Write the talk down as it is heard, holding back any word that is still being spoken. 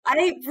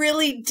I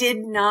really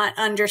did not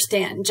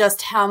understand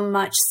just how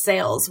much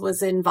sales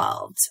was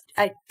involved.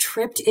 I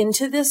tripped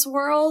into this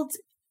world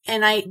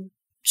and I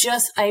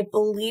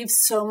believe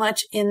so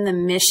much in the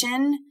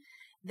mission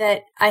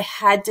that I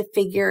had to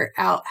figure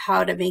out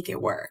how to make it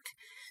work.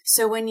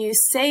 So when you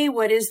say,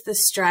 what is the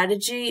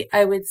strategy?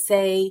 I would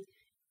say,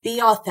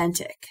 be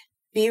authentic,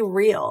 be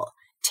real,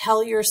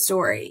 tell your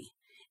story.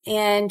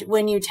 And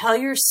when you tell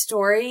your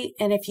story,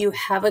 and if you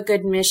have a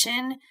good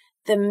mission,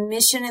 the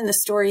mission and the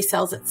story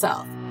sells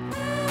itself.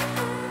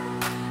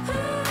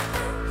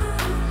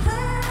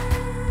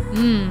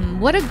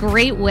 What a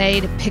great way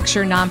to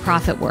picture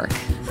nonprofit work.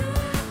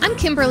 I'm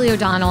Kimberly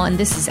O'Donnell, and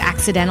this is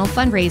Accidental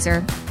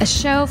Fundraiser, a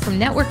show from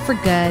Network for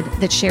Good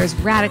that shares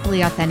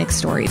radically authentic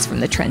stories from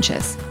the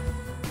trenches.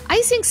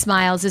 Icing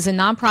Smiles is a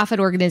nonprofit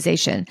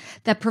organization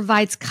that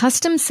provides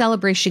custom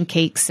celebration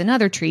cakes and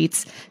other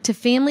treats to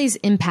families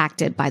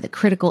impacted by the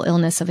critical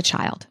illness of a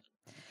child.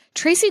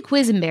 Tracy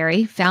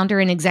Quisenberry, founder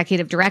and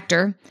executive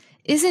director,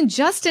 isn't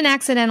just an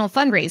accidental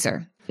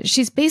fundraiser.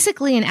 She's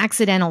basically an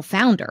accidental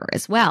founder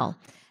as well.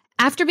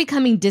 After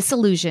becoming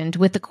disillusioned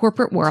with the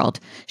corporate world,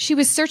 she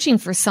was searching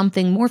for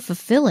something more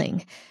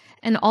fulfilling,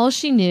 and all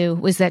she knew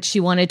was that she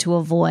wanted to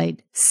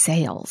avoid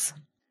sales.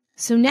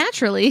 So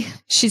naturally,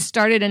 she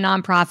started a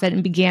nonprofit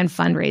and began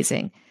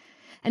fundraising.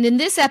 And in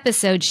this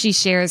episode, she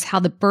shares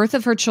how the birth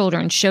of her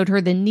children showed her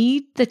the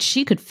need that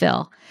she could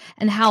fill,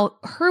 and how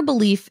her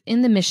belief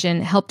in the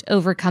mission helped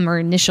overcome her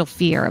initial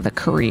fear of a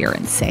career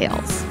in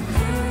sales.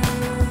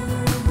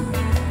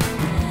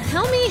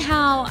 Tell me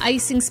how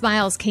Icing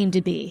Smiles came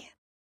to be.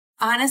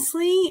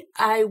 Honestly,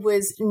 I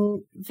was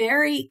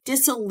very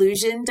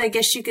disillusioned, I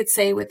guess you could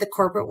say, with the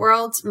corporate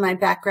world. My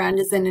background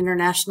is in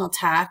international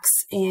tax,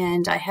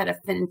 and I had a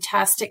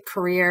fantastic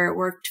career,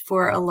 worked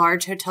for a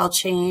large hotel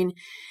chain,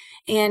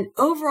 and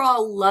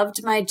overall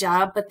loved my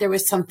job, but there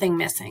was something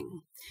missing.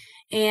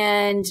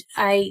 And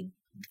I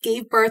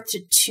gave birth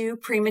to 2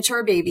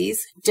 premature babies,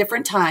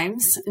 different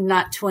times,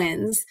 not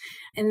twins.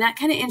 And that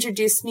kind of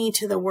introduced me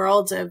to the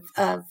world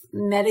of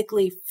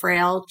medically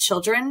frail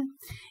children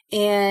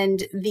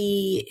and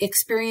the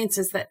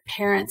experiences that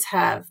parents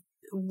have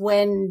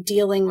when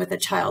dealing with a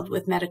child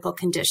with medical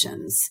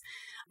conditions.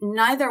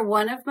 Neither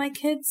one of my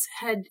kids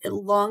had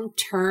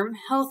long-term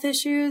health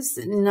issues.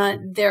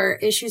 Their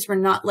issues were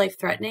not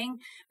life-threatening,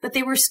 but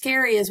they were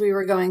scary as we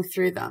were going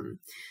through them.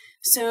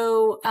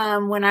 So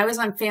when I was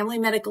on family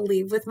medical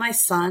leave with my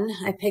son,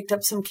 I picked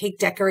up some cake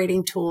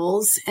decorating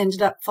tools,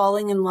 ended up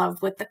falling in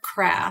love with the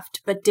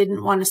craft, but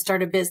didn't want to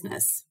start a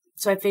business.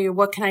 So I figured,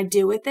 what can I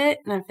do with it?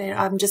 And I figured,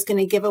 I'm just going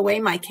to give away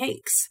my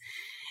cakes.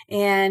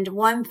 And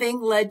one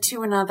thing led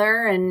to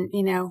another. And,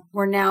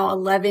 we're now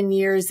 11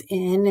 years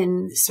in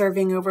and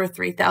serving over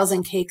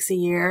 3,000 cakes a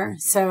year.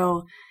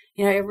 So,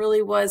 it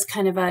really was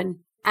kind of an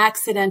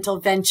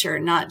accidental venture,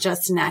 not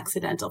just an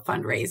accidental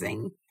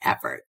fundraising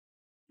effort.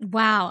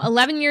 Wow.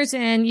 11 years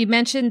in, you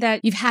mentioned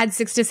that you've had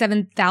 6,000 to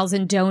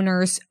 7,000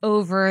 donors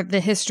over the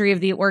history of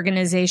the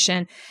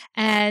organization,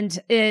 and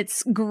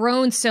it's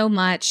grown so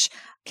much.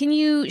 Can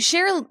you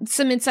share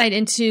some insight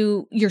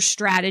into your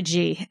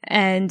strategy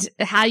and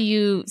how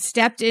you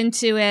stepped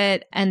into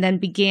it and then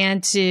began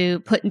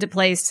to put into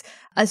place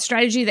a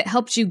strategy that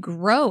helped you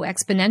grow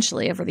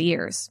exponentially over the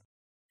years?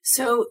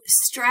 So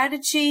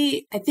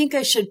strategy, I think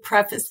I should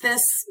preface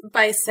this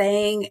by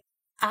saying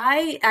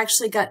I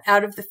actually got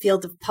out of the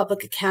field of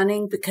public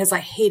accounting because I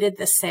hated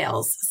the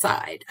sales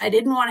side. I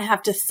didn't want to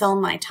have to sell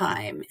my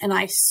time. And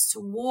I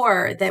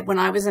swore that when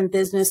I was in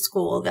business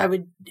school, I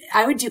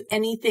would do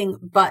anything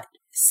but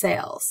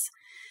sales.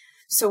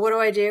 So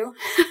what do?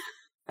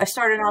 I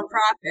started a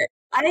nonprofit.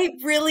 I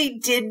really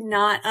did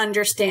not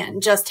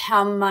understand just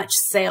how much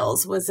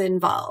sales was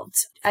involved.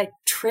 I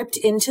tripped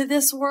into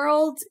this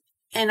world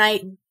and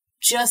I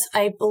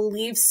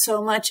believe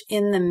so much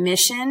in the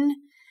mission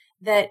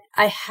that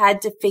I had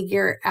to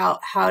figure out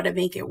how to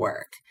make it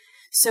work.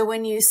 So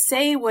when you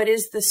say, what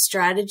is the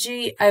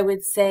strategy? I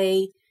would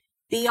say,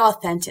 be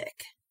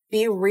authentic,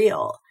 be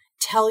real,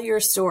 tell your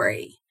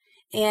story.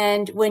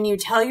 And when you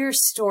tell your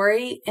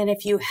story, and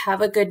if you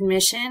have a good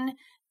mission,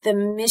 the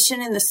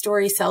mission and the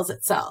story sells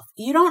itself.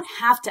 You don't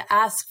have to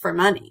ask for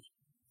money.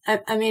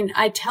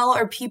 I tell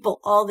our people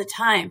all the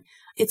time,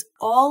 it's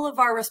all of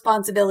our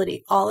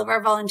responsibility, all of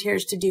our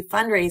volunteers to do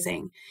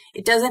fundraising.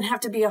 It doesn't have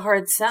to be a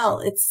hard sell.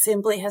 It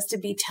simply has to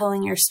be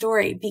telling your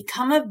story.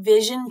 Become a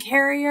vision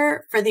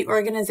carrier for the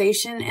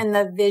organization, and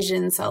the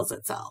vision sells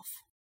itself.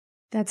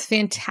 That's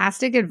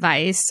fantastic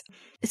advice.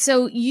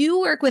 So you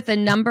work with a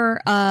number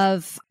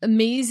of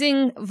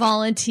amazing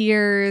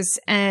volunteers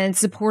and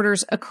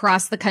supporters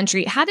across the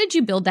country. How did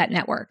you build that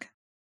network?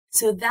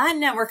 So that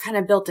network kind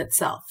of built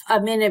itself.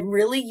 I'm in a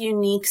really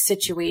unique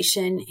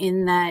situation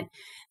in that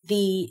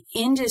the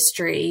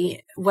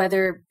industry,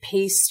 whether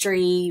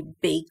pastry,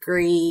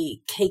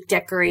 bakery, cake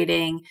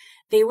decorating,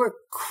 they were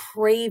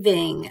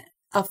craving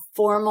a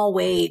formal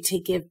way to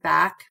give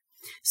back.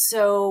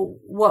 So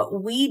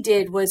what we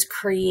did was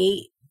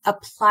create a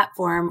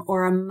platform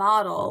or a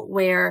model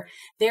where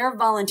their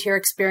volunteer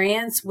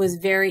experience was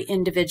very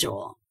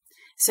individual.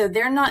 So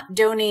they're not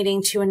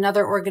donating to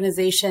another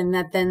organization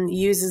that then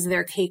uses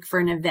their cake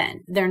for an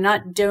event. They're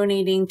not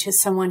donating to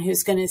someone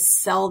who's going to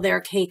sell their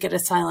cake at a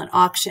silent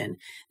auction.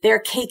 Their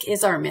cake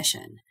is our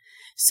mission.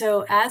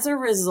 So as a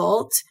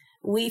result,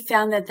 we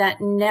found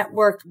that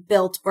network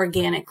built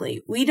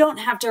organically. We don't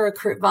have to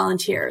recruit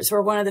volunteers.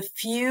 We're one of the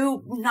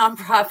few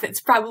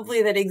nonprofits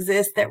probably that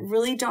exist that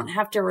really don't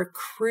have to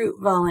recruit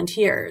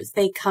volunteers.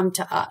 They come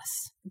to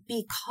us.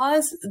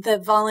 Because the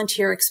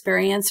volunteer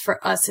experience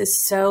for us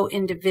is so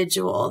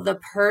individual,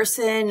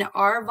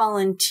 our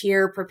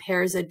volunteer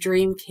prepares a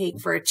dream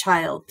cake for a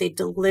child. They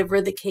deliver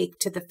the cake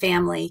to the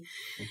family.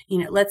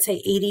 Let's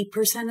say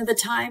 80% of the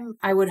time,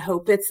 I would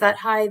hope it's that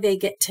high, they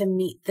get to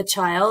meet the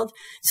child.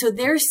 So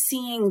they're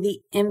seeing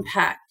the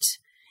impact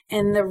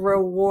and the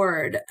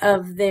reward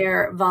of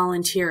their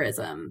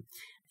volunteerism.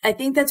 I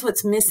think that's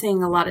what's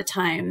missing a lot of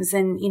times.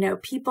 And,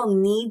 people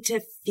need to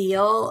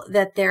feel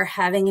that they're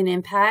having an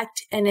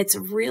impact. And it's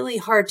really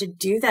hard to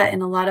do that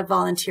in a lot of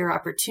volunteer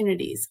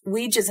opportunities.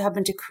 We just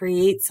happen to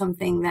create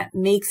something that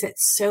makes it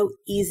so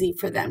easy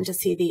for them to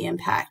see the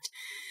impact.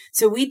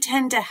 So we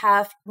tend to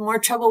have more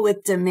trouble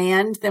with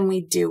demand than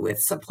we do with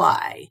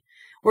supply.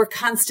 We're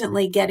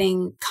constantly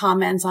getting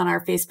comments on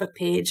our Facebook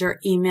page or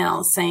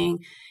emails saying,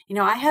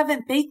 I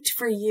haven't baked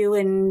for you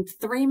in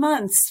 3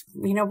 months.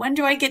 When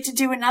do I get to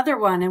do another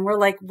one? And we're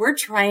like, we're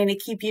trying to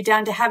keep you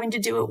down to having to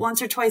do it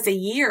once or twice a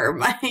year,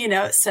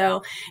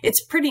 so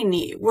it's pretty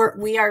neat.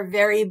 We are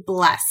very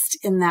blessed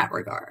in that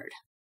regard.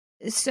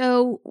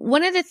 So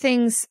one of the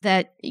things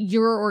that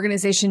your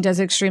organization does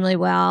extremely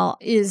well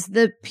is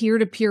the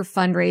peer-to-peer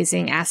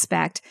fundraising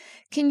aspect.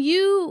 Can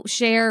you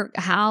share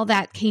how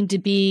that came to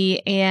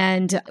be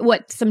and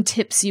what some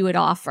tips you would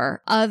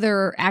offer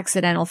other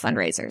accidental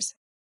fundraisers?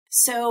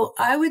 So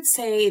I would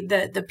say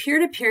that the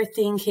peer-to-peer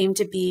thing came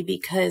to be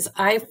because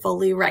I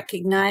fully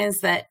recognize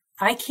that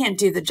I can't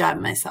do the job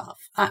myself.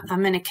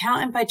 I'm an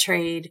accountant by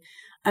trade.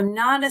 I'm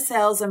not a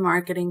sales and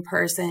marketing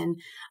person.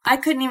 I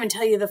couldn't even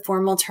tell you the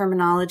formal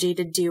terminology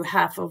to do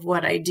half of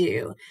what I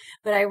do,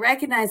 but I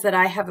recognize that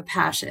I have a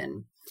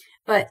passion.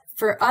 But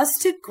for us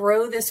to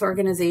grow this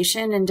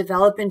organization and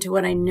develop into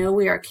what I know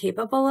we are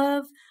capable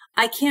of,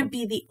 I can't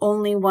be the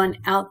only one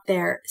out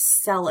there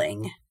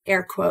selling,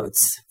 air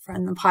quotes,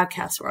 from the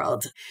podcast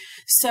world.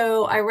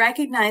 So I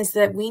recognize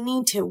that we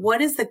need to,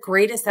 what is the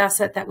greatest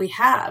asset that we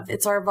have?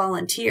 It's our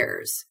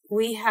volunteers.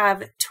 We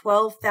have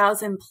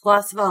 12,000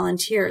 plus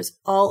volunteers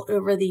all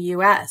over the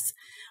US.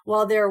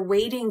 While they're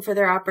waiting for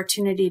their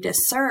opportunity to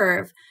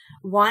serve,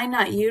 why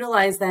not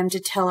utilize them to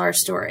tell our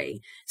story?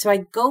 So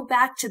I go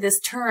back to this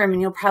term,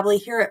 and you'll probably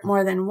hear it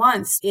more than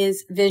once,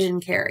 is vision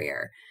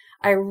carrier.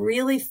 I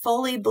really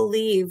fully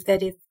believe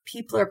that if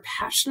people are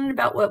passionate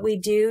about what we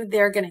do,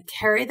 they're going to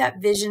carry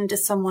that vision to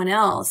someone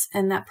else.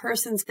 And that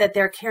person that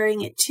they're carrying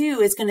it to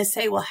is going to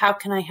say, well, how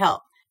can I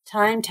help?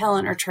 Time,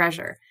 talent, or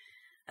treasure.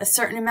 A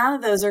certain amount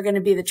of those are going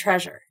to be the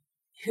treasure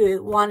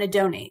who want to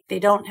donate. They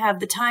don't have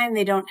the time.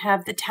 They don't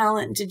have the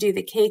talent to do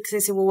the cakes. They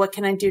say, well, what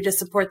can I do to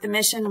support the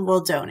mission?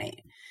 We'll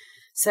donate.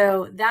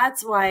 So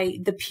that's why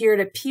the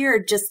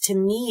peer-to-peer just to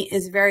me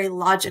is very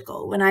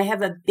logical. When I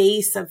have a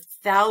base of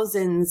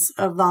thousands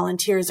of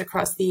volunteers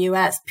across the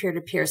US,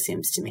 peer-to-peer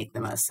seems to make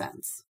the most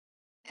sense.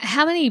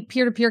 How many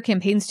peer-to-peer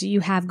campaigns do you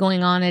have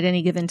going on at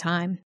any given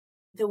time?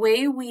 The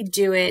way we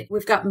do it,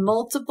 we've got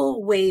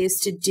multiple ways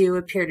to do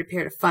a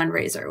peer-to-peer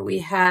fundraiser. We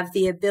have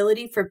the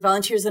ability for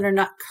volunteers that are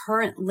not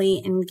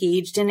currently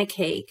engaged in a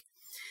cake.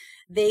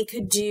 They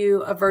could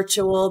do a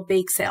virtual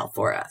bake sale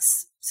for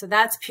us. So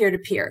that's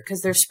peer-to-peer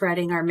because they're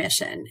spreading our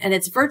mission, and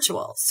it's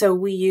virtual. So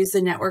we use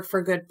the Network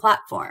for Good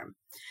platform.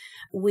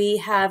 We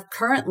have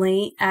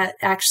currently,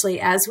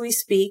 actually, as we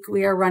speak,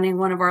 we are running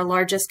one of our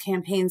largest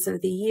campaigns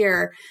of the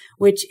year,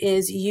 which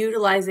is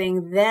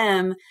utilizing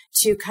them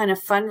to kind of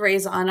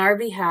fundraise on our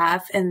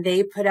behalf, and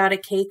they put out a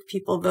cake,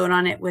 people vote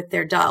on it with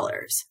their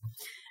dollars.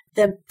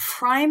 The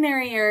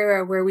primary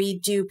area where we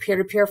do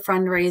peer-to-peer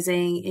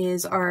fundraising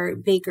is our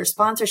baker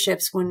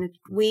sponsorships. When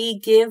we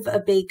give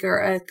a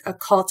baker a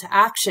call to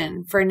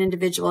action for an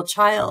individual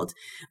child,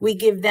 we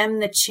give them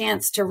the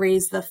chance to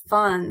raise the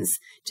funds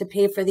to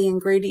pay for the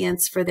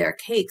ingredients for their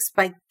cakes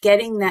by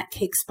getting that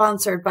cake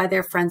sponsored by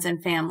their friends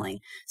and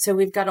family. So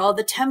we've got all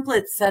the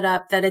templates set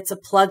up that it's a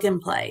plug and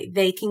play.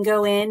 They can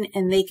go in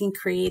and they can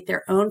create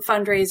their own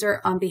fundraiser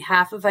on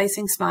behalf of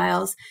Icing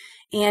Smiles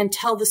and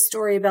tell the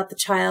story about the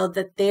child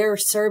that they're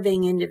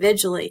serving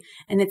individually.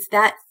 And it's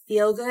that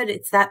feel good.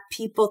 It's that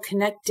people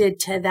connected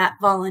to that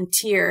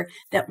volunteer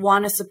that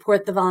want to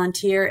support the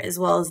volunteer as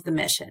well as the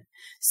mission.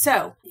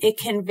 So it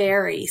can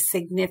vary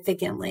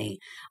significantly.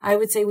 I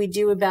would say we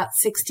do about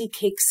 60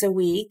 cakes a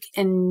week,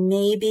 and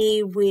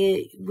maybe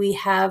we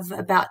have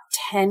about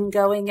 10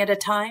 going at a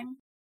time.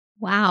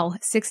 Wow,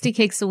 60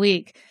 cakes a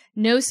week.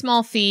 no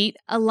small feat.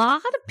 A lot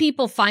of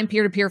people find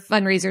peer-to-peer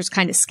fundraisers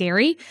kind of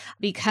scary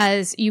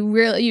because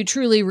you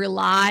truly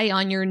rely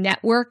on your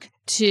network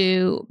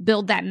to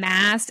build that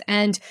mass.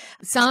 And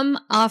some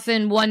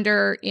often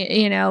wonder,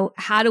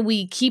 how do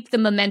we keep the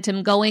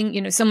momentum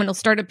going? Someone will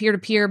start a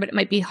peer-to-peer, but it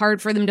might be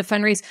hard for them to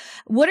fundraise.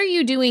 What are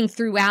you doing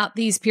throughout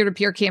these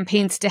peer-to-peer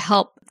campaigns to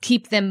help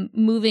keep them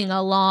moving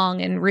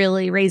along and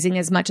really raising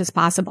as much as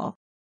possible?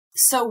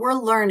 So we're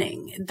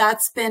learning.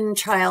 That's been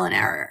trial and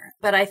error.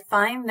 But I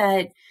find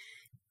that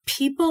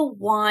people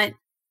want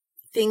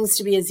things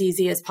to be as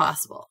easy as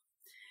possible.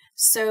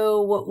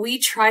 So what we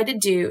try to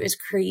do is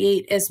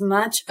create as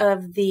much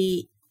of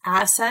the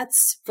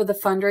assets for the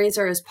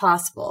fundraiser as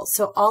possible.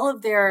 So all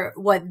of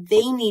what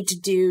they need to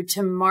do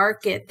to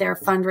market their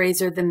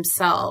fundraiser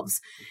themselves,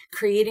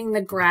 creating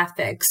the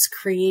graphics,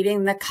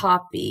 creating the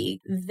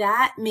copy,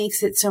 that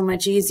makes it so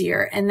much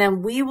easier. And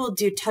then we will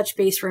do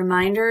touch-based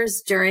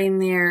reminders during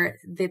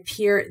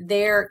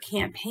their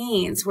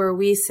campaigns where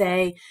we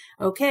say,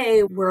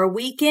 okay, we're a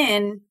week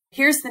in.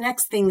 Here's the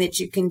next thing that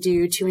you can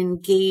do to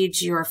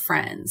engage your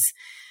friends,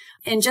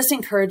 and just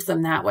encourage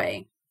them that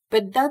way.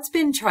 But that's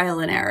been trial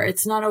and error.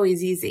 It's not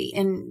always easy.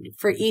 And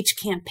for each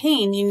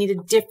campaign, you need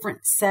a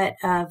different set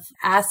of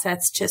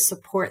assets to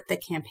support the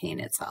campaign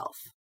itself.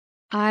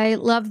 I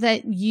love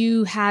that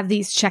you have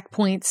these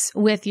checkpoints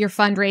with your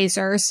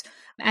fundraisers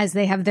as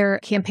they have their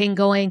campaign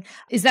going.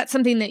 Is that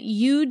something that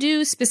you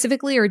do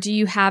specifically, or do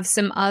you have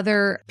some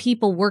other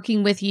people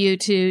working with you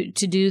to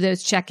do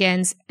those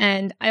check-ins?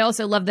 And I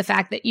also love the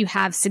fact that you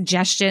have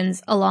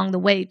suggestions along the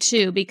way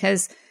too,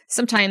 because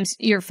sometimes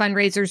your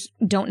fundraisers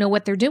don't know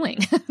what they're doing.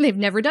 They've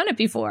never done it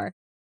before.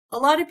 A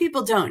lot of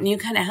people don't, and you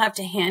kind of have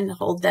to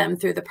handhold them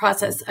through the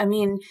process. I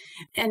mean,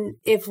 and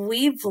if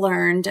we've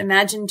learned,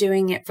 imagine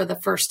doing it for the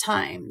first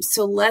time.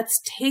 So let's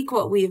take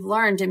what we've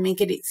learned and make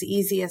it as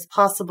easy as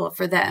possible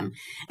for them.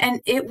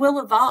 And it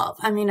will evolve.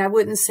 I mean, I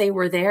wouldn't say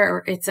we're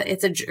there. It's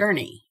a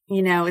journey.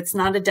 It's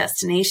not a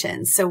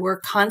destination. So we're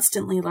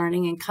constantly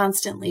learning and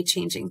constantly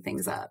changing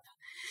things up.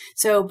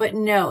 So, but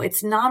no,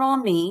 it's not all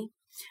me.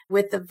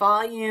 With the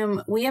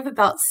volume, we have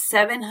about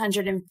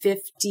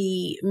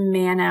 750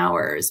 man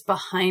hours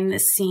behind the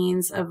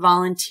scenes of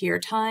volunteer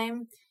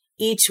time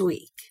each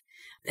week.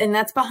 And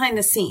that's behind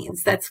the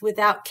scenes. That's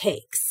without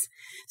cakes.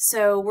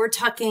 So we're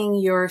talking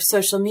your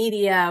social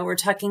media, we're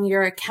talking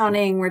your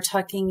accounting, we're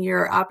talking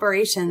your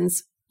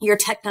operations, your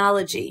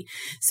technology.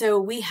 So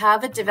we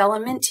have a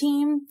development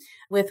team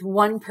with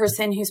one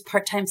person who's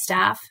part-time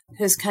staff,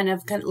 who's kind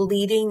of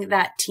leading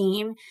that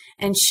team.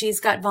 And she's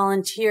got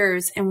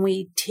volunteers, and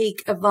we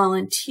take a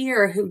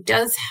volunteer who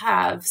does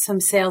have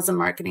some sales and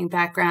marketing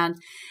background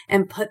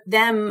and put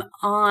them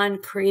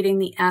on creating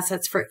the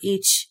assets for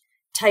each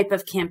type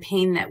of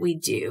campaign that we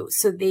do.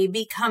 So they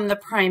become the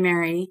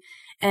primary,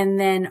 and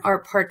then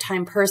our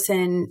part-time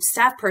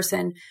staff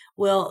person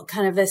will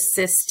kind of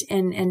assist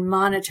and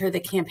monitor the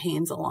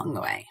campaigns along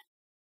the way.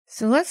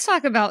 So let's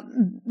talk about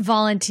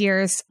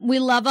volunteers. We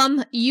love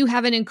them. You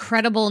have an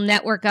incredible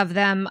network of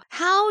them.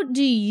 How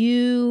do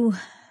you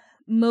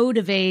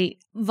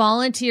motivate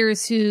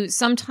volunteers who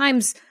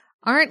sometimes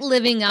aren't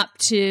living up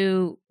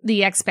to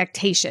the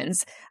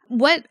expectations?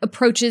 What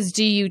approaches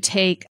do you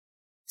take?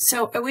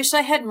 So I wish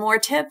I had more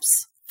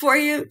tips for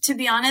you, to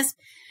be honest.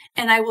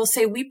 And I will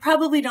say we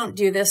probably don't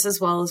do this as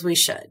well as we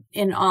should,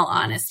 in all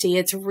honesty.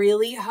 It's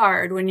really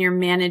hard when you're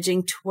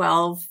managing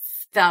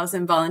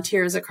 12,000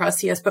 volunteers across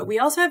the US, but we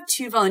also have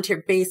 2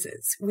 volunteer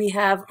bases. We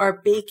have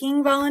our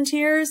baking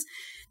volunteers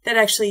that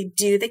actually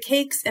do the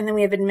cakes, and then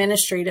we have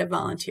administrative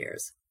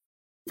volunteers.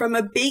 From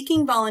a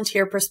baking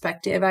volunteer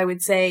perspective, I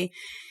would say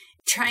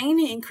trying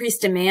to increase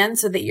demand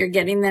so that you're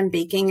getting them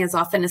baking as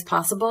often as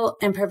possible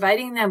and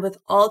providing them with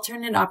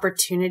alternate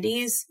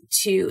opportunities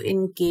to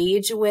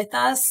engage with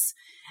us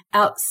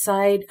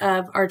outside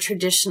of our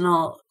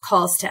traditional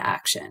calls to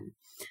action.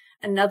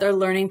 Another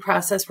learning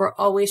process, we're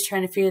always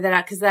trying to figure that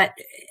out,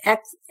 because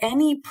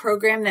any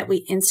program that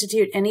we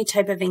institute, any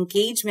type of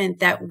engagement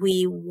that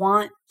we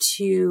want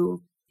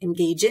to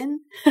engage in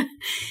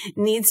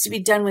needs to be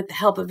done with the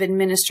help of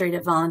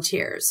administrative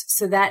volunteers.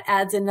 So that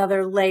adds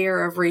another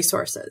layer of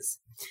resources.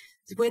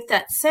 With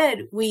that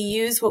said, we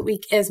use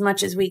as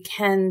much as we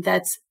can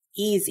that's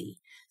easy.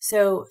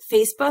 So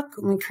Facebook,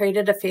 we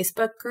created a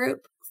Facebook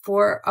group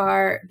for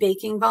our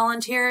baking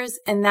volunteers,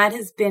 and that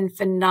has been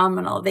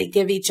phenomenal. They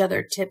give each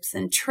other tips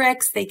and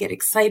tricks. They get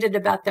excited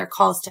about their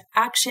calls to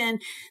action.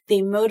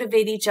 They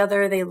motivate each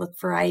other. They look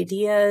for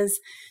ideas.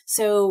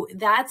 So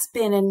that's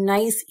been a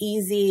nice,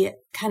 easy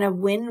kind of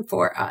win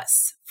for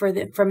us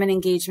from an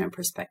engagement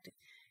perspective.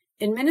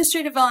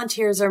 Administrative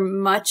volunteers are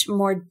much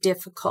more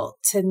difficult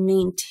to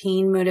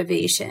maintain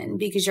motivation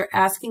because you're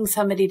asking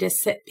somebody to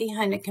sit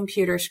behind a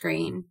computer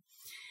screen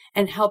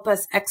and help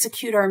us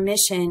execute our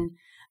mission,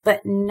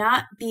 but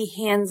not be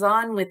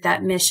hands-on with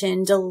that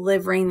mission,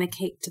 delivering the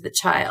cake to the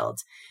child.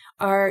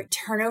 Our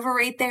turnover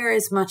rate there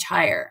is much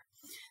higher.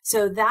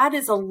 So that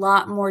is a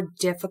lot more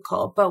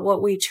difficult. But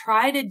what we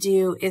try to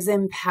do is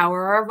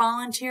empower our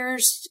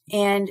volunteers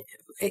and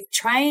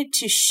try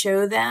to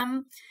show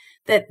them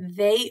that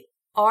they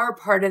are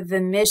part of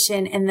the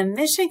mission, and the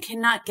mission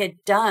cannot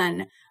get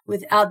done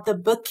without the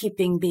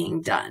bookkeeping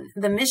being done.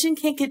 The mission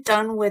can't get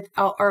done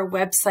without our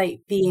website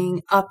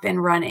being up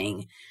and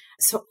running.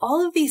 So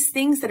all of these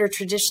things that are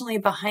traditionally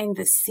behind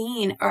the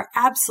scene are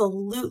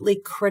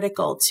absolutely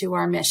critical to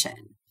our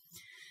mission.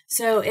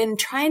 So in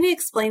trying to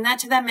explain that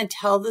to them and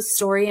tell the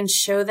story and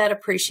show that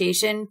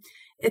appreciation,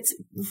 it's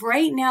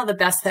right now the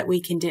best that we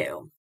can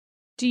do.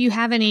 Do you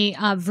have any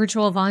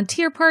virtual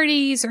volunteer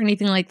parties or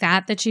anything like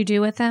that you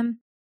do with them?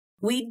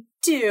 We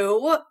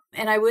do.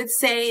 And I would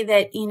say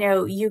that,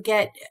 you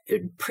get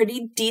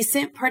pretty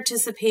decent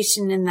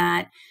participation in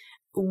that.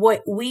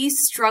 What we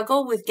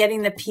struggle with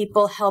getting the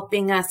people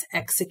helping us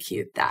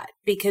execute that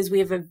because we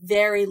have a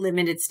very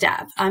limited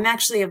staff. I'm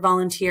actually a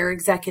volunteer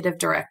executive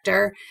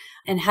director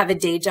and have a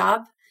day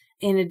job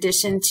in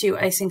addition to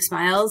Icing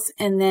Smiles.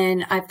 And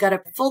then I've got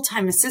a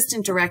full-time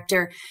assistant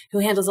director who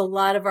handles a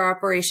lot of our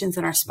operations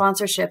and our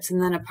sponsorships,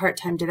 and then a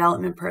part-time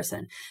development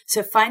person.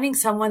 So finding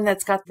someone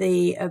that's got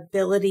the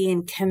ability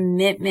and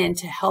commitment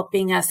to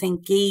helping us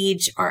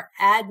engage our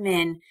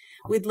admin,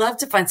 we'd love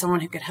to find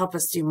someone who could help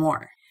us do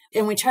more.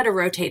 And we try to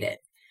rotate it,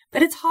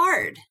 but it's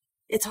hard.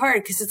 It's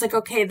hard because it's like,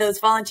 okay, those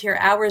volunteer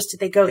hours, do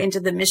they go into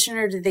the mission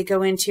or do they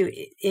go into,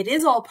 it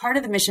is all part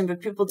of the mission,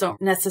 but people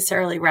don't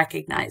necessarily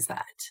recognize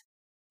that.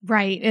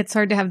 Right. It's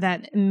hard to have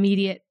that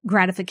immediate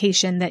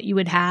gratification that you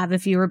would have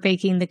if you were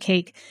baking the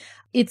cake.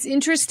 It's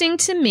interesting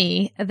to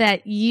me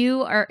that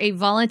you are a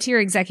volunteer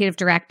executive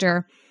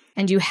director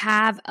and you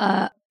have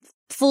a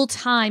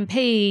full-time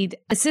paid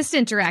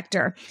assistant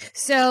director.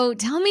 So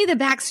tell me the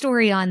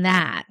backstory on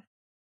that.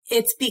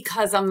 It's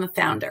because I'm the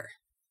founder.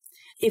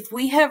 If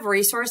we have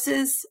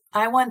resources,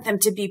 I want them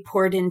to be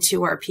poured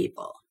into our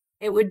people.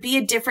 It would be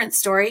a different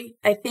story,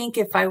 I think,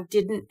 if I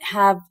didn't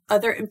have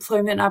other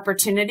employment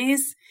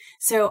opportunities.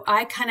 So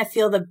I kind of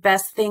feel the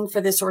best thing for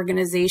this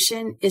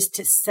organization is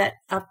to set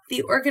up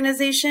the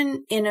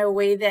organization in a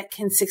way that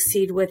can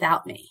succeed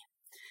without me.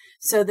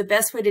 So the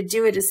best way to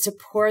do it is to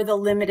pour the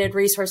limited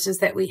resources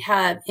that we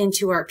have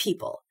into our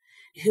people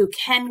who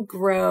can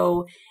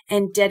grow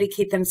and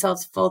dedicate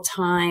themselves full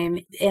time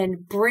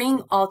and bring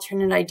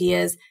alternate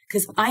ideas,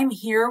 because I'm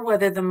here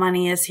whether the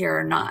money is here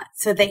or not.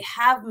 So they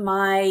have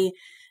my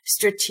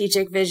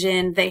strategic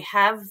vision. They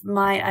have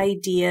my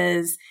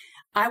ideas.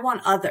 I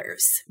want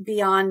others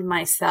beyond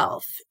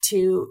myself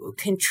to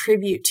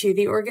contribute to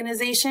the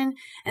organization.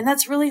 And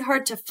that's really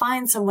hard to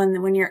find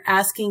someone when you're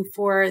asking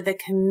for the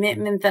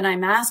commitment that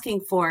I'm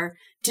asking for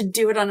to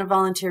do it on a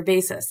volunteer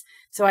basis.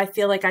 So I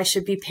feel like I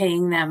should be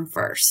paying them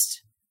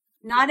first.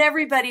 Not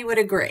everybody would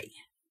agree.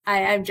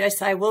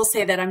 I will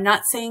say that I'm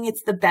not saying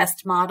it's the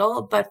best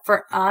model, but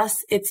for us,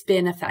 it's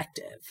been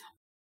effective.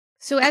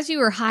 So as you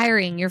were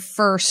hiring your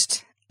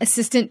first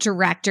assistant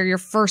director, your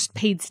first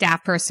paid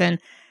staff person,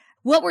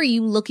 what were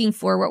you looking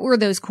for? What were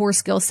those core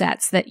skill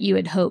sets that you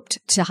had hoped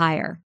to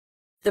hire?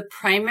 The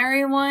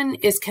primary one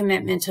is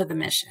commitment to the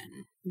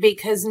mission,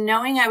 because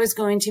knowing I was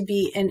going to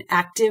be an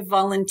active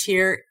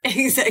volunteer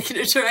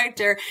executive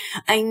director,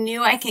 I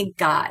knew I could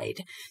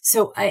guide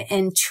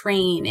and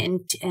train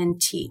and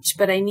teach,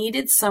 but I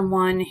needed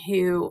someone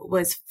who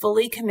was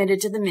fully committed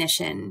to the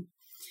mission.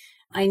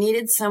 I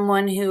needed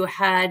someone who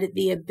had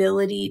the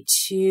ability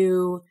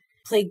to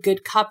play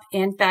good cop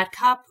and bad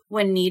cop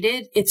when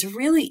needed. It's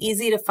really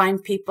easy to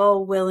find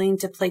people willing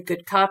to play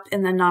good cop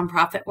in the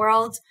nonprofit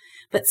world,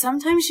 but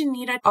sometimes you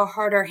need a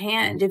harder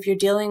hand if you're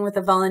dealing with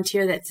a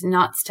volunteer that's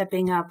not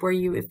stepping up, where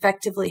you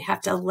effectively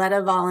have to let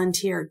a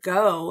volunteer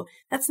go.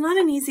 That's not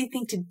an easy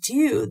thing to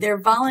do.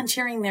 They're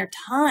volunteering their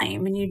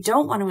time and you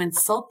don't want to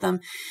insult them.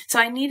 So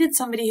I needed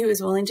somebody who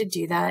was willing to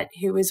do that,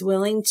 who was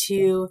willing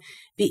to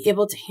be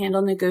able to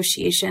handle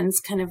negotiations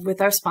kind of with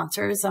our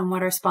sponsors on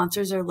what our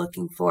sponsors are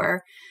looking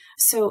for.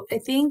 So I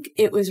think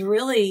it was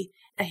really,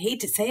 I hate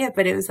to say it,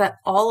 but it was that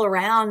all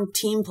around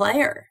team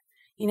player.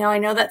 I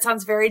know that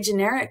sounds very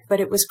generic,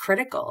 but it was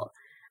critical.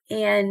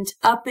 And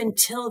up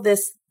until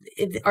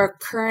our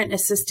current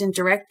assistant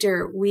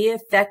director, we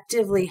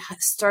effectively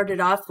started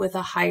off with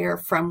a hire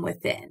from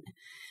within.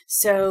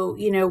 So,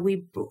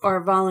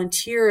 our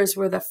volunteers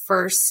were the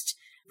first.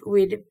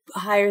 We'd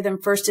hire them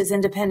first as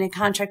independent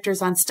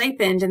contractors on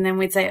stipend, and then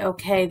we'd say,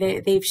 okay,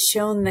 they've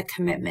shown the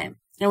commitment,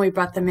 and we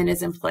brought them in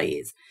as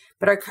employees.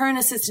 But our current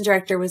assistant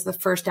director was the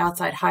first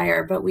outside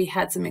hire, but we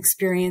had some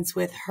experience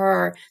with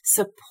her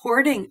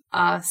supporting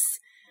us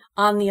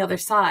on the other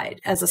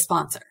side as a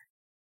sponsor.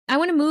 I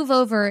want to move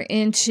over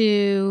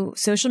into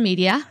social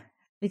media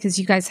because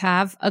you guys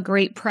have a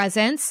great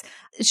presence.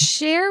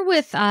 Share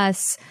with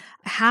us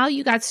how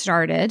you got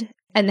started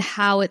and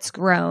how it's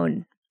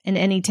grown and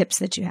any tips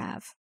that you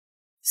have.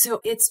 So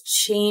it's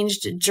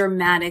changed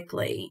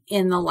dramatically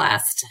in the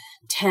last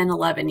 10,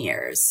 11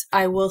 years.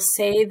 I will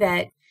say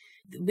that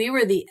we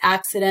were the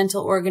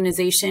accidental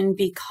organization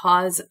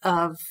because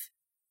of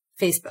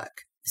Facebook.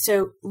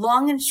 So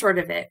long and short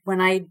of it, when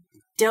I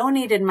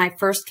donated my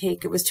first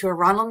cake, it was to a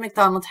Ronald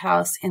McDonald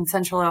House in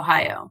Central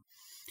Ohio.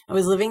 I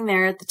was living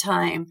there at the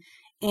time,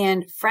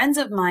 and friends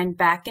of mine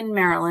back in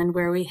Maryland,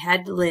 where we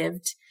had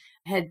lived,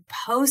 had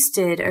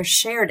posted or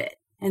shared it.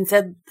 and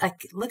said,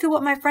 like, look at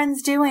what my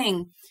friend's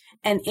doing.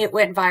 And it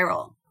went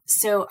viral.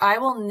 So I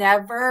will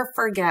never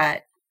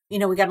forget, we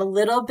got a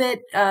little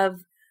bit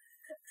of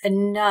a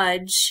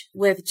nudge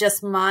with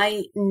just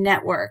my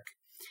network.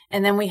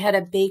 And then we had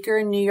a baker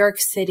in New York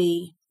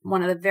City,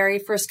 one of the very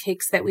first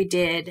cakes that we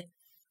did.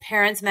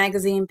 Parents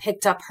Magazine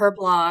picked up her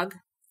blog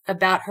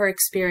about her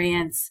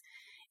experience.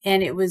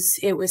 And it was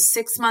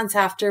 6 months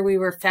after we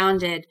were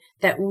founded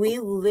that we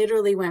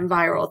literally went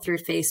viral through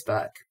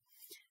Facebook.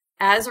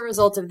 As a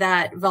result of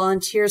that,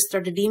 volunteers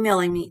started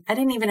emailing me. I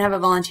didn't even have a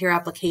volunteer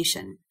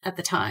application at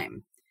the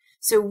time.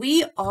 So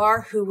we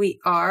are who we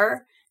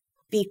are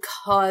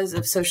because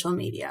of social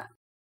media.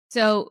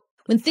 So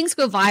when things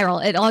go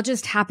viral, it all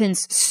just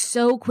happens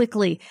so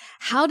quickly.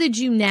 How did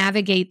you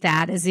navigate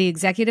that as the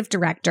executive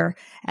director,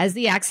 as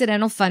the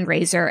accidental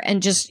fundraiser,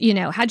 and just,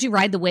 how'd you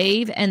ride the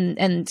wave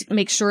and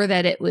make sure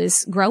that it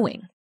was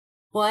growing?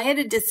 Well, I had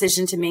a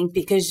decision to make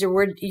because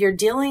you're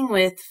dealing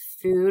with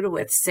food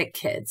with sick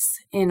kids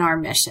in our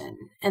mission.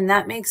 And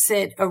that makes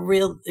it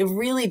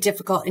really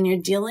difficult. And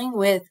you're dealing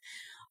with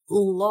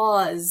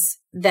laws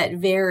that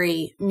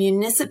vary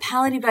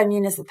municipality by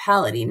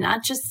municipality,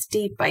 not just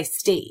state by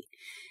state.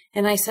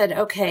 And I said,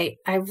 okay,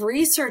 I've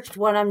researched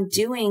what I'm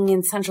doing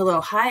in Central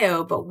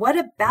Ohio, but what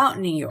about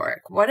New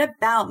York? What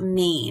about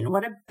Maine?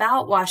 What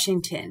about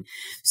Washington?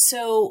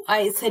 So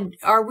I said,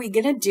 are we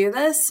going to do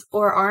this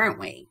or aren't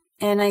we?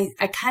 And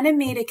I kind of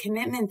made a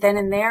commitment then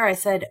and there. I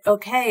said,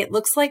 okay, it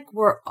looks like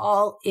we're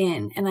all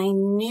in. And I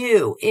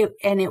knew it,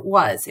 and it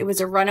was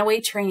a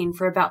runaway train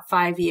for about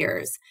 5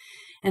 years.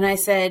 And I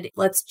said,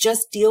 let's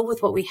just deal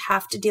with what we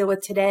have to deal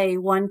with today,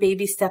 one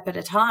baby step at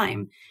a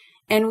time.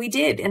 And we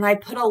did. And I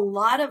put a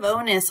lot of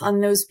onus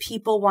on those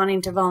people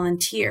wanting to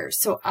volunteer.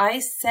 So I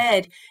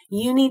said,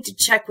 you need to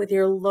check with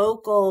your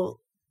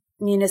local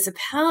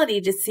municipality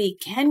to see,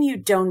 can you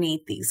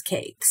donate these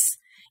cakes?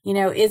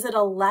 Is it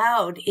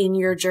allowed in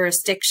your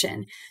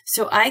jurisdiction?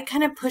 So I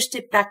kind of pushed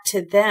it back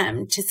to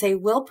them to say,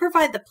 we'll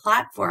provide the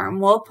platform,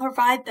 we'll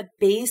provide the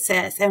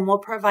basis, and we'll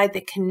provide the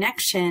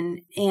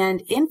connection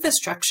and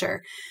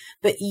infrastructure.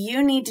 But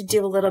you need to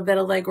do a little bit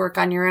of legwork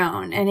on your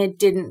own. And it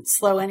didn't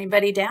slow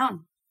anybody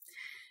down.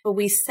 But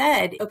we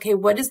said, okay,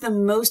 what is the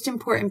most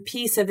important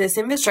piece of this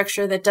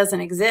infrastructure that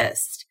doesn't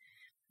exist?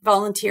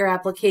 Volunteer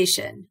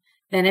application.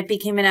 Then it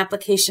became an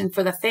application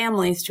for the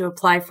families to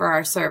apply for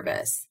our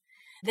service.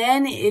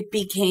 Then it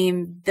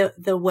became the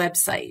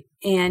website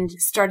and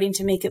starting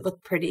to make it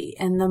look pretty,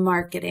 and the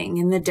marketing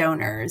and the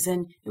donors.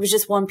 And it was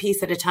just one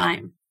piece at a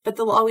time. But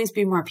there'll always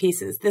be more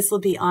pieces. This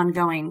will be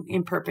ongoing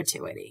in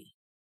perpetuity.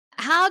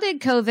 How did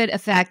COVID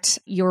affect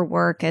your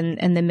work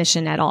and the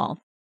mission at all?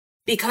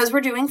 Because we're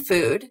doing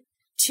food,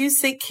 2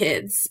 sick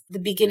kids, the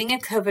beginning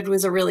of COVID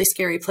was a really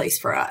scary place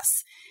for us.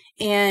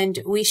 And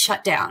we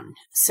shut down.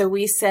 So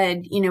we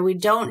said, we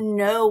don't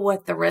know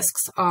what the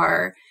risks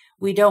are.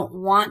 We don't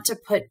want to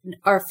put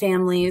our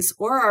families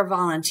or our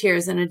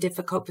volunteers in a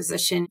difficult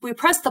position. We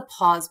pressed the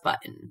pause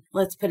button.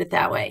 Let's put it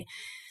that way.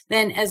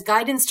 Then as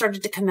guidance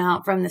started to come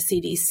out from the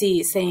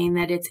CDC saying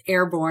that it's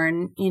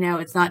airborne,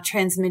 it's not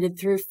transmitted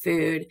through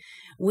food,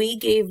 we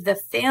gave the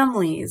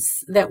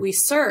families that we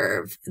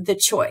serve the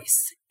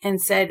choice and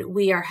said,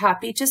 we are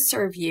happy to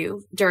serve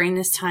you during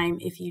this time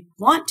if you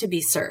want to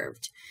be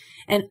served.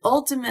 And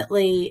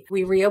ultimately,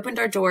 we reopened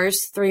our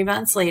doors 3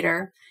 months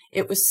later.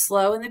 It was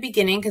slow in the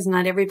beginning because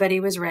not everybody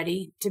was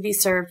ready to be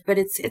served, but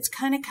it's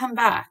kind of come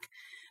back.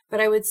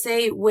 But I would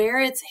say where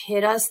it's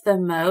hit us the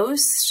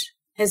most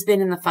has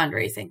been in the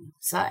fundraising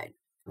side,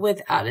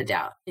 without a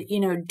doubt.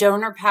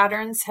 Donor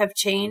patterns have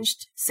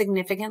changed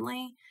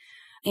significantly.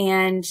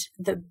 And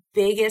the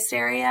biggest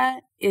area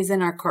is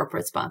in our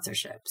corporate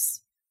sponsorships.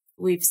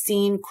 We've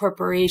seen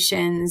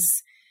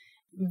corporations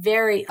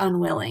very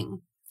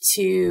unwilling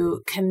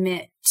to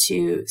commit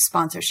to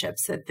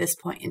sponsorships at this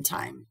point in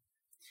time.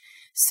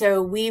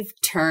 So we've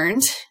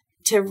turned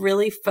to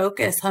really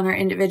focus on our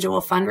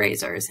individual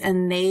fundraisers,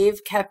 and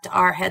they've kept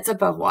our heads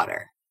above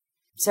water.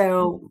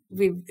 So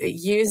we've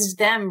used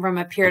them from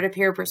a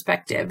peer-to-peer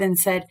perspective and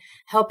said,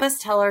 help us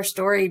tell our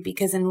story,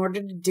 because in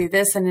order to do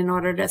this and in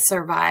order to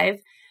survive,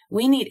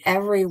 we need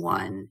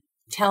everyone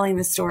telling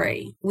the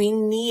story. We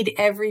need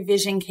every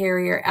vision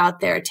carrier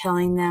out there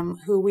telling them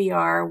who we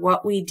are,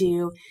 what we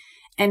do,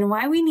 and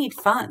why we need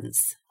funds.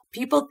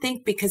 People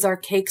think because our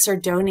cakes are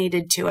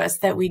donated to us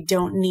that we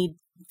don't need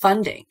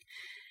funding.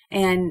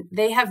 And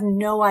they have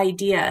no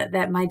idea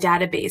that my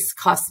database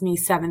costs me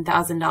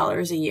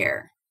 $7,000 a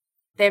year.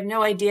 They have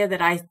no idea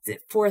that I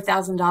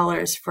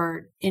 $4,000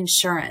 for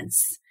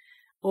insurance,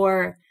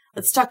 or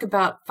let's talk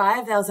about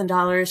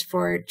 $5,000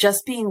 for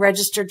just being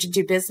registered to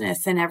do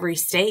business in every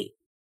state.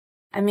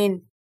 I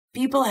mean,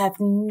 people have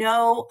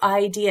no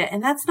idea,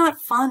 and that's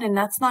not fun and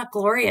that's not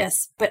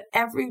glorious, but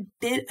every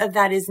bit of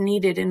that is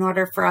needed in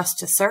order for us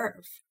to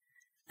serve.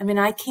 I mean,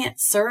 I can't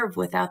serve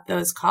without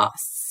those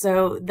costs.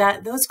 So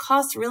those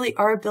costs really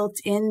are built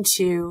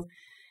into,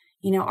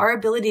 our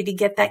ability to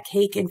get that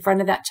cake in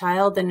front of that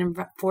child and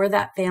for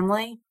that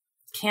family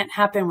can't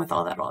happen with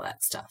all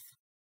that stuff.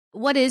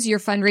 What is your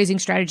fundraising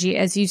strategy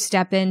as you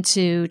step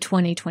into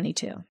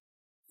 2022?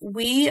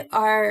 We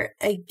are,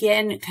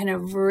 again, kind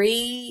of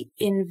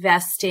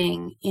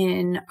reinvesting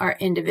in our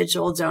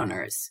individual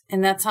donors.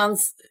 And that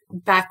sounds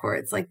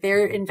backwards, like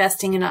they're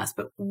investing in us,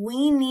 but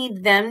we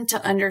need them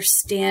to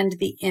understand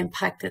the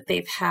impact that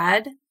they've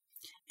had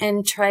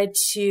and try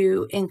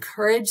to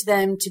encourage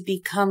them to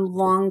become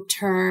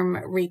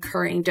long-term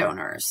recurring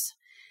donors.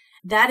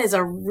 That is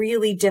a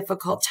really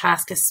difficult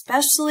task,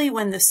 especially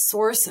when the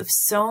source of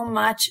so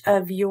much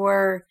of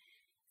your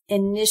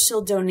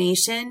initial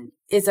donation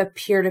is a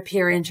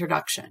peer-to-peer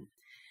introduction,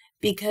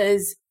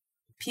 because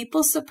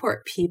people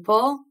support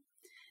people.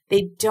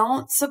 They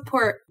don't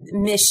support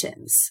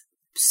missions,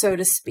 so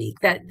to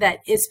speak, that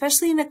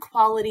especially in a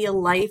quality of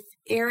life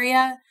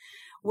area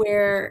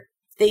where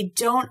they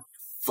don't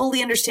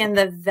fully understand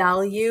the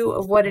value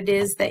of what it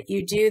is that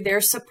you do.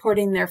 They're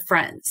supporting their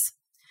friends.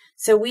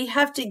 So we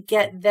have to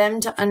get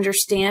them to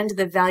understand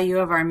the value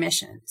of our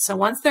mission. So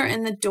once they're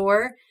in the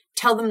door,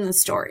 tell them the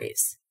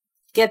stories.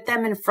 Get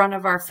them in front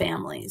of our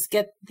families.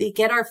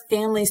 Get our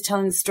families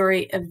telling the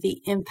story of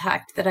the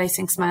impact that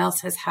Icing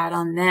Smiles has had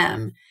on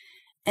them.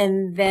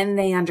 And then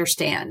they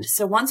understand.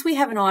 So once we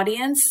have an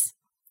audience,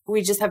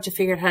 we just have to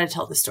figure out how to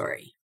tell the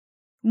story.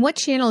 What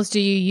channels do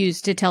you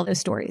use to tell those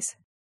stories?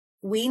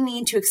 We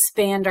need to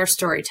expand our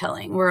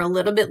storytelling. We're a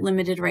little bit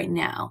limited right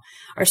now.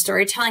 Our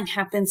storytelling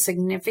happens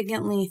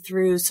significantly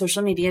through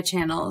social media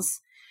channels,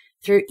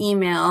 through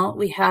email.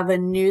 We have a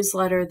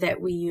newsletter that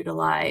we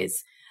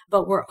utilize.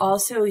 But we're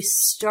also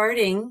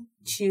starting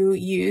to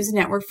use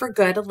Network for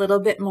Good a little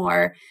bit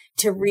more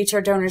to reach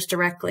our donors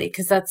directly,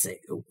 because that's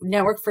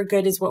Network for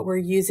Good is what we're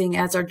using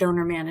as our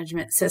donor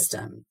management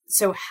system.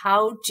 So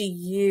how do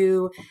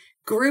you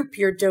group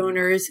your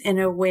donors in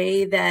a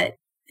way that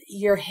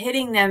you're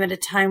hitting them at a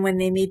time when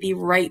they may be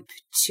ripe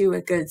to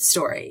a good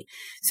story?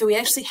 So we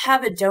actually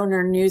have a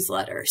donor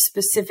newsletter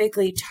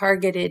specifically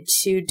targeted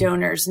to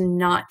donors,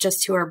 not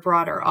just to our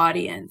broader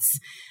audience.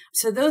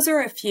 So those are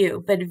a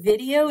few, but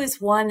video is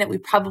one that we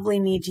probably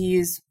need to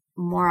use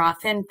more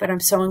often, but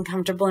I'm so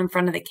uncomfortable in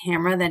front of the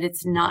camera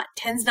that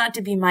tends not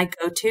to be my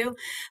go-to,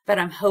 but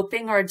I'm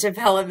hoping our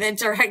development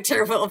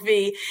director will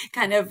be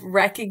kind of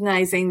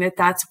recognizing that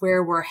that's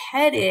where we're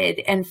headed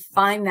and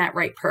find that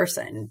right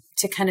person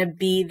to kind of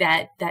be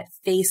that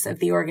face of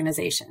the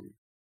organization.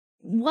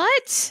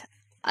 What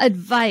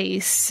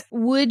advice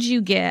would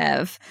you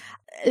give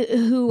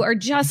who are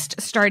just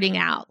starting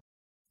out?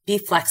 Be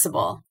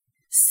flexible.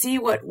 See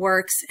what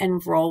works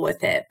and roll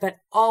with it, but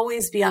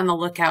always be on the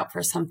lookout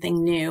for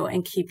something new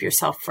and keep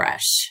yourself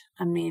fresh.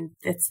 I mean,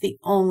 it's the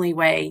only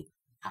way,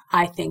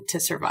 I think, to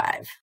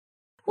survive.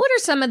 What are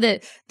some of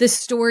the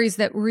stories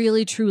that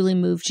really, truly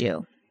moved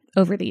you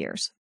over the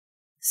years?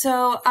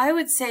 So I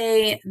would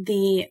say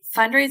the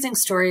fundraising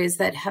stories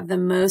that have the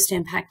most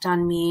impact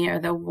on me are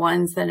the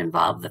ones that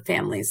involve the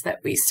families that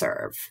we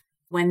serve.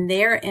 When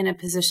they're in a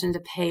position to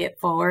pay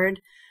it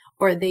forward,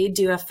 or they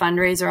do a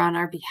fundraiser on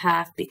our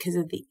behalf because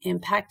of the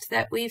impact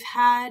that we've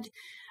had,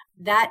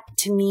 that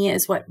to me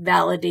is what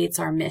validates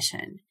our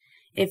mission.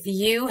 If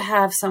you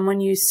have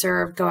someone you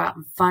serve go out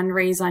and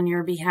fundraise on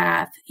your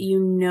behalf, you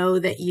know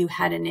that you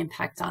had an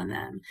impact on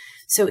them.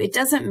 So it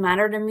doesn't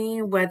matter to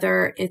me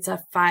whether it's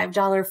a $5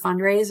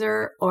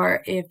 fundraiser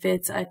or if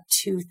it's a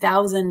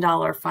 $2,000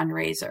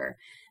 fundraiser.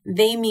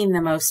 They mean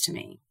the most to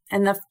me.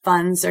 And the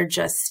funds are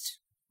just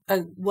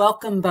a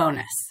welcome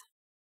bonus.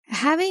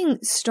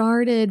 Having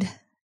started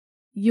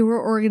your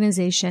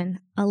organization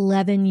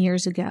 11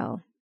 years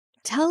ago,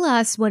 tell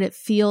us what it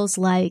feels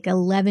like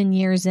 11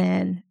 years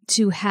in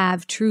to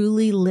have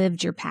truly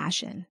lived your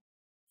passion.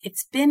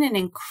 It's been an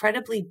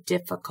incredibly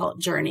difficult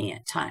journey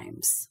at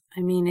times. I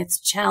mean, it's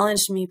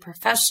challenged me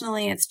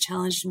professionally. It's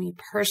challenged me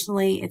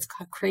personally. It's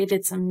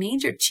created some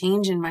major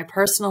change in my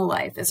personal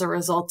life as a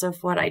result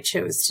of what I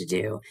chose to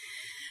do.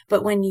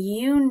 But when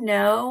you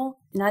know,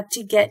 not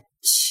to get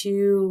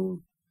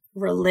too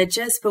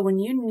religious, but when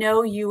you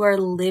know you are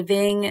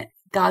living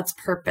God's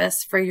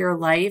purpose for your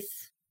life,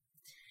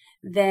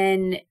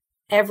 then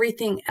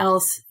everything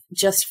else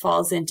just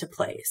falls into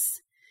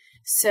place.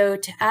 So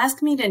to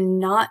ask me to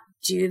not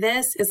do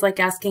this is like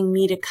asking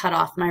me to cut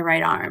off my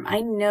right arm.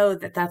 I know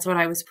that that's what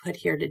I was put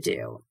here to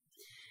do.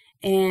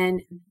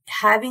 And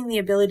having the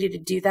ability to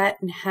do that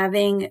and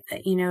having,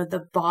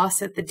 the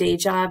boss at the day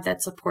job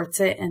that supports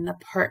it and the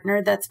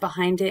partner that's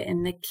behind it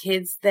and the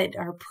kids that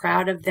are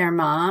proud of their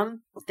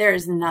mom, there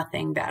is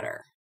nothing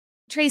better.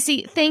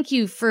 Tracy, thank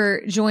you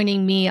for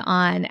joining me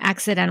on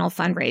Accidental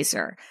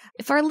Fundraiser.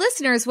 If our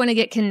listeners want to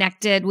get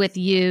connected with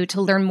you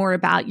to learn more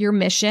about your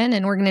mission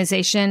and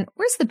organization,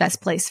 where's the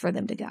best place for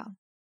them to go?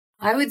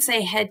 I would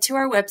say head to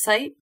our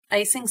website,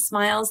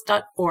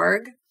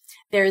 icingsmiles.org.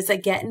 There's a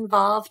Get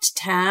Involved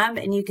tab,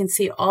 and you can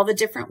see all the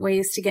different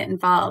ways to get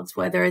involved,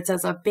 whether it's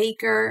as a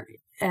baker,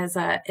 as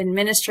an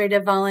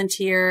administrative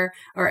volunteer,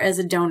 or as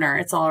a donor.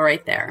 It's all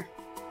right there.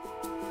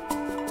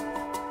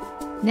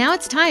 Now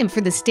it's time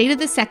for the State of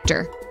the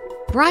Sector,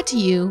 brought to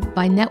you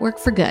by Network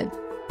for Good.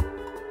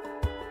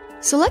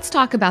 So let's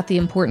talk about the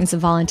importance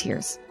of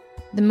volunteers.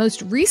 The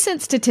most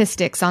recent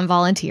statistics on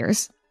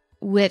volunteers,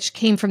 which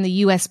came from the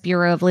U.S.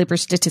 Bureau of Labor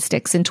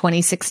Statistics in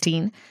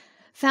 2016,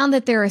 found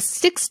that there are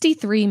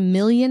 63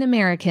 million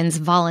Americans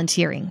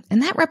volunteering,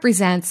 and that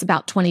represents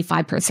about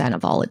 25%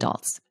 of all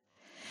adults.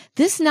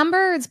 This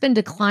number has been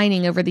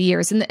declining over the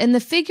years, and the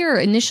figure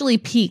initially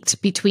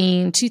peaked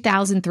between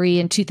 2003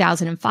 and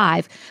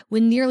 2005,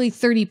 when nearly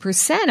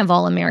 30% of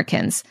all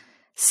Americans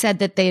said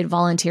that they had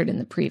volunteered in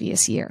the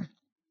previous year.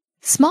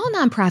 Small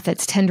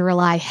nonprofits tend to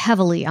rely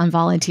heavily on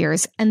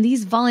volunteers, and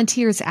these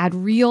volunteers add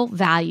real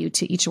value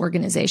to each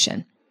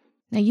organization.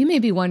 Now, you may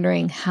be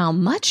wondering how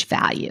much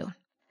value.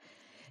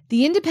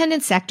 The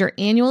independent sector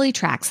annually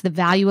tracks the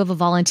value of a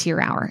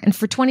volunteer hour, and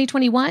for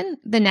 2021,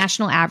 the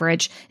national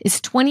average is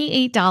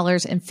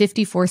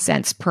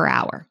 $28.54 per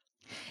hour.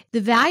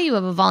 The value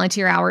of a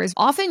volunteer hour is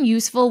often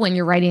useful when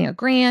you're writing a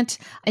grant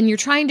and you're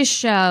trying to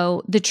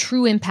show the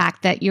true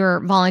impact that your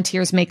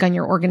volunteers make on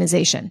your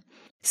organization.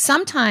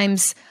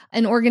 Sometimes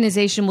an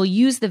organization will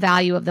use the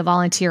value of the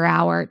volunteer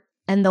hour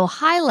and they'll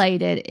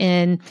highlight it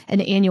in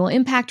an annual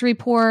impact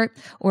report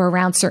or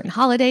around certain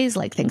holidays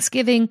like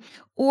Thanksgiving,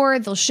 or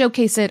they'll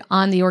showcase it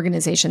on the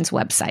organization's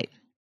website.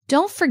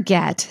 Don't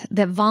forget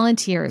that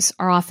volunteers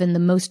are often the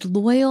most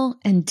loyal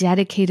and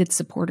dedicated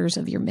supporters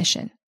of your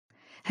mission.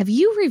 Have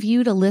you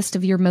reviewed a list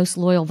of your most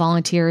loyal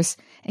volunteers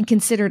and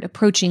considered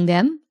approaching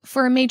them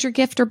for a major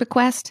gift or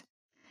bequest?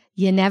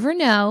 You never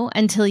know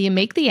until you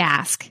make the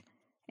ask.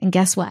 And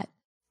guess what?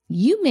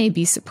 You may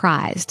be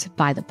surprised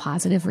by the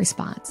positive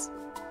response.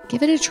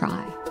 Give it a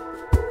try.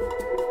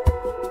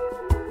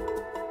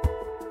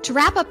 To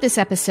wrap up this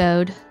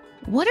episode,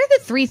 what are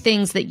the 3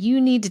 things that you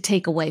need to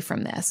take away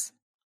from this?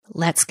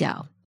 Let's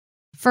go.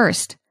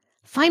 First,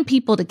 find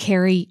people to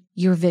carry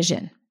your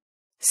vision.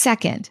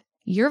 Second,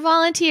 your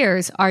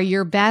volunteers are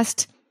your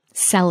best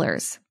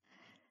sellers.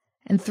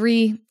 And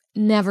 3,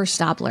 never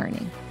stop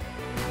learning.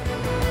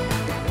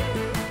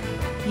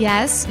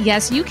 Yes,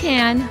 you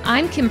can.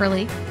 I'm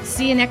Kimberly.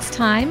 See you next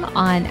time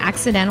on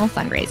Accidental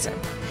Fundraiser.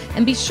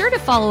 And be sure to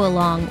follow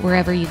along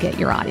wherever you get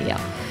your audio.